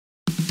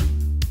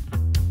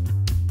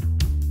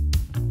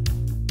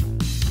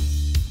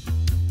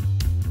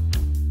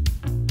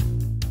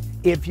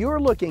If you're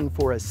looking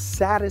for a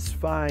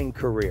satisfying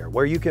career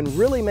where you can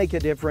really make a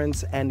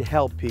difference and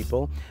help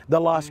people,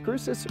 the Las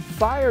Cruces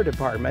Fire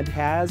Department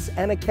has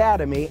an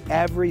academy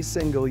every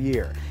single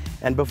year.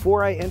 And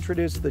before I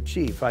introduce the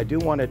chief, I do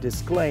want to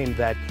disclaim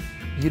that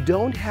you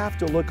don't have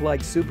to look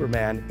like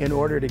Superman in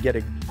order to get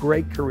a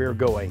great career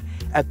going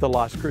at the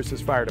Las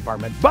Cruces Fire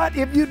Department. But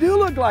if you do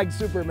look like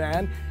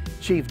Superman,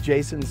 Chief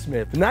Jason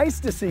Smith, nice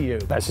to see you.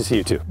 Nice to see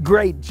you too.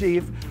 Great,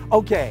 Chief.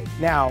 Okay,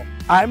 now,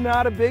 I'm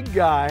not a big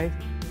guy.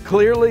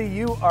 Clearly,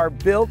 you are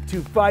built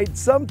to fight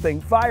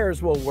something.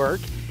 Fires will work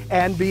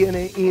and be an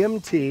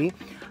EMT.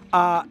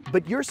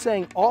 But you're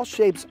saying all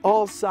shapes,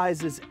 all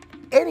sizes,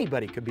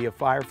 anybody could be a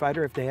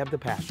firefighter if they have the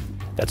passion.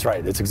 That's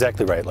right. That's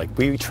exactly right. Like,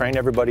 we train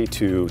everybody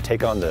to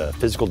take on the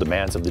physical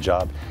demands of the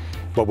job.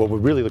 But what we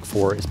really look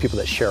for is people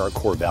that share our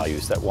core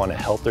values, that want to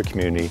help their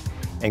community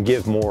and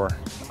give more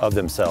of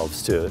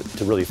themselves to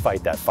really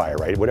fight that fire,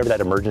 right? Whatever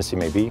that emergency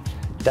may be,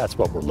 that's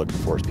what we're looking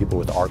for, is people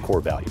with our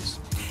core values.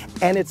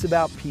 And it's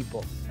about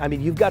people. I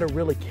mean, you've got to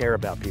really care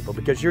about people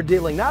because you're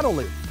dealing not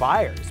only with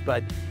fires,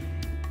 but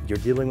you're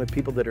dealing with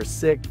people that are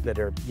sick, that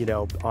are,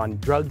 on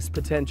drugs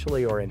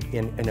potentially, or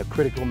in a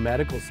critical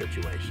medical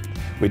situation.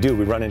 We do.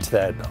 We run into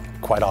that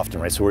quite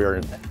often, right? So we're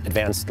an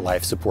advanced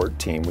life support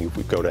team. We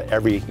go to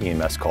every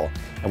EMS call,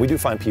 and we do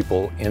find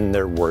people in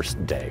their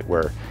worst day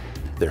where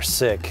they're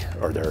sick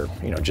or they're,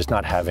 just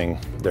not having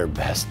their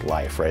best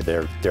life, right?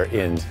 They're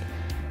in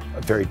a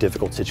very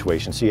difficult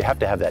situation. So you have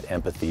to have that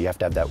empathy, you have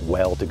to have that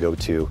well to go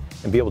to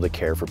and be able to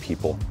care for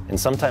people. And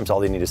sometimes all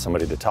they need is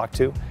somebody to talk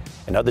to,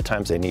 and other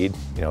times they need,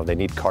 they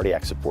need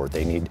cardiac support,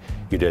 they need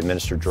you to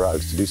administer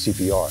drugs, to do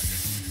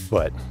CPR.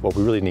 But what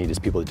we really need is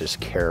people that just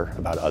care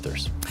about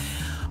others.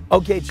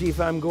 Okay,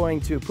 Chief, I'm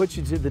going to put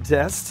you to the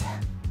test.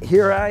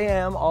 Here I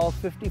am, all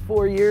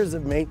 54 years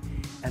of me,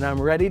 and I'm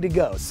ready to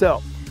go.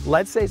 So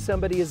let's say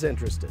somebody is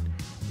interested.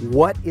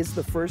 What is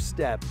the first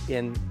step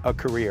in a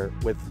career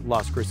with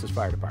Las Cruces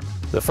Fire Department?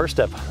 The first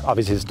step,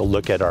 obviously, is to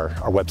look at our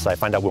website,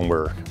 find out when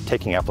we're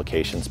taking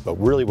applications, but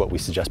really what we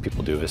suggest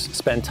people do is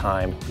spend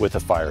time with a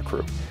fire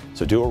crew.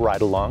 So do a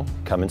ride-along,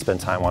 come and spend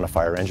time on a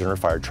fire engine or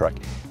fire truck,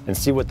 and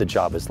see what the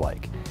job is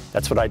like.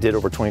 That's what I did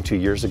over 22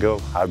 years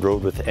ago. I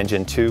rode with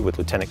Engine 2 with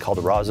Lieutenant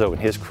Calderazzo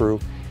and his crew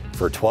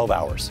for 12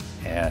 hours.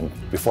 And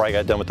before I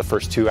got done with the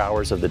first 2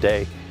 hours of the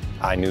day,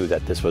 I knew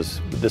that this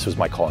was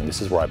my calling, this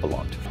is where I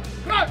belonged.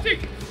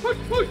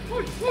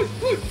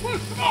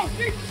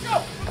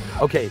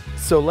 Okay,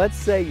 so let's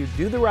say you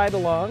do the ride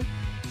along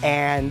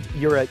and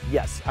you're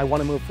yes, I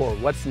want to move forward.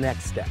 What's the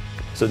next step?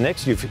 So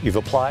next you've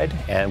applied,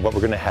 and what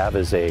we're going to have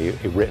is a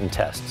written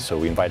test. So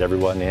we invite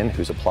everyone in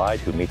who's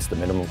applied, who meets the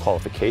minimum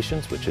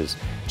qualifications, which is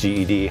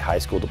GED, high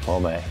school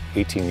diploma,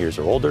 18 years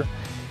or older.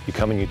 You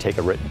come and you take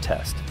a written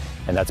test.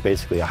 And that's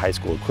basically a high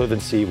school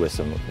equivalency with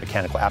some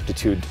mechanical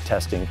aptitude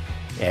testing.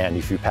 And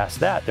if you pass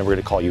that, then we're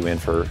going to call you in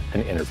for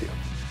an interview.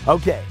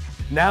 Okay,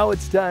 now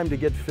it's time to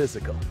get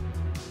physical.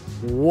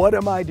 What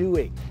am I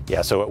doing?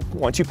 Yeah, so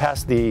once you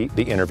pass the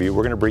interview,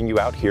 we're going to bring you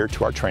out here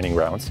to our training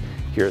grounds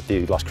here at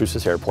the Las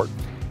Cruces Airport,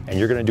 and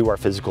you're going to do our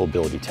physical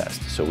ability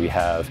test. So we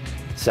have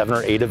 7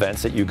 or 8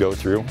 events that you go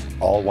through,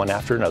 all one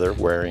after another,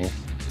 wearing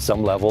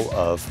some level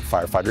of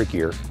firefighter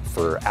gear.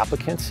 For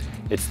applicants,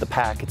 it's the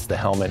pack, it's the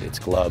helmet, it's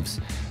gloves,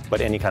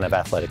 but any kind of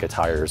athletic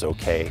attire is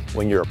okay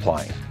when you're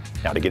applying.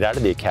 Now, to get out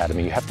of the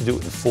academy, you have to do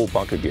it in full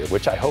bunker gear,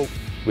 which I hope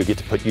we get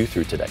to put you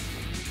through today.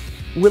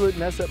 Will it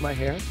mess up my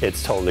hair?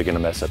 It's totally going to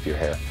mess up your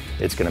hair.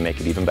 It's going to make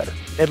it even better.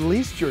 At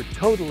least you're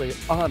totally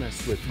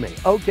honest with me.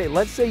 Okay,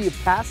 let's say you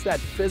pass that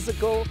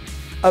physical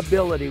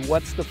ability.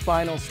 What's the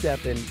final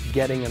step in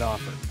getting an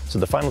offer? So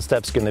the final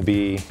step's going to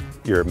be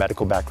your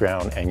medical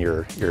background and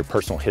your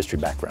personal history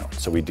background.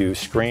 So we do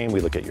screen,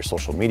 we look at your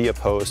social media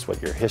posts,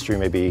 what your history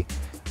may be,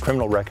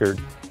 criminal record,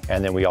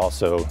 and then we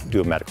also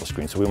do a medical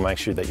screen. So we will make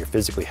sure that you're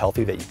physically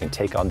healthy, that you can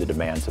take on the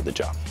demands of the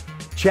job.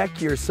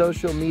 Check your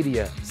social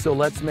media. So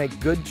let's make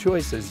good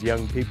choices,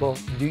 young people.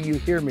 Do you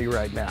hear me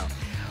right now?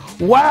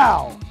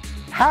 Wow!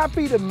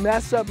 Happy to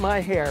mess up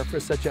my hair for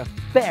such a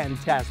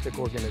fantastic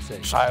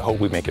organization. I hope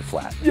we make it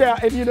flat. Yeah,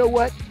 and you know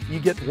what? You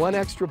get 1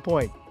 extra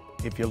point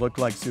if you look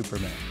like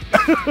Superman.